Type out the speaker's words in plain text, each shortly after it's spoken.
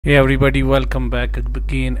Hey everybody, welcome back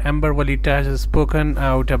again. Amber Walita has spoken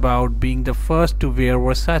out about being the first to wear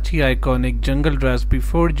Versace iconic jungle dress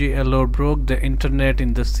before JLO broke the internet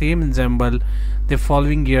in the same ensemble the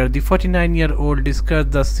following year. The 49-year-old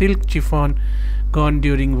discussed the silk chiffon gown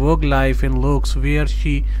during Vogue Life and Looks, where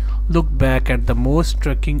she looked back at the most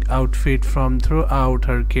striking outfit from throughout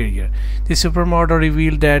her career. The supermodel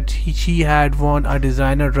revealed that she had worn a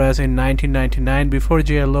designer dress in 1999 before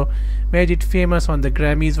JLO made it famous on the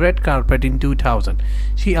Grammys red carpet in 2000.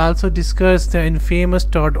 She also discussed the infamous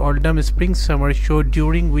Todd Oldham Spring-Summer show,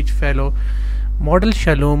 during which fellow model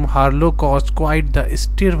Shalom Harlow caused quite the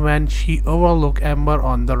stir when she overlooked Amber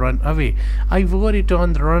on the runway. "I wore it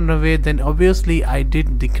on the runway, then obviously I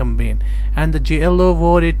did the campaign, and the JLO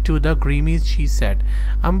wore it to the Grammys," she said.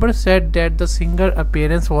 Amber said that the singer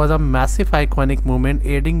appearance was a massive iconic moment,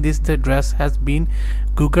 adding this the dress has been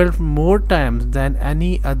googled more times than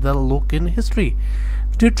any other look in history.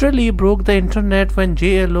 Literally broke the internet when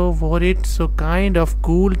JLO wore it, so kind of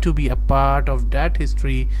cool to be a part of that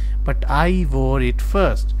history, but I wore it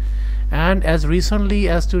first. And as recently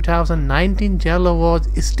as 2019, JLO was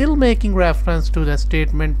still making reference to the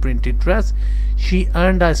statement printed dress. She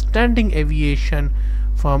earned a standing ovation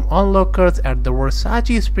from onlookers at the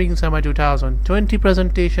Versace Spring Summer 2020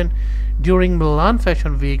 presentation during Milan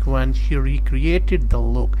Fashion Week when she recreated the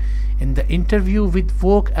look. In the interview with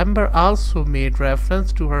Vogue, Amber also made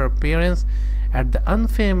reference to her appearance at the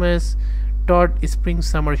infamous Todd Spring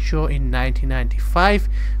Summer show in 1995,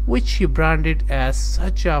 which she branded as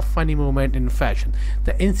such a funny moment in fashion.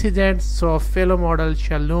 The incident saw fellow model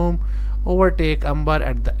Shalom overtake Amber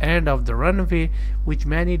at the end of the runway, which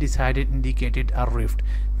many decided indicated a rift.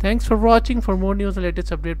 Thanks for watching. For more news and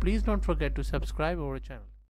latest update, please don't forget to subscribe our channel.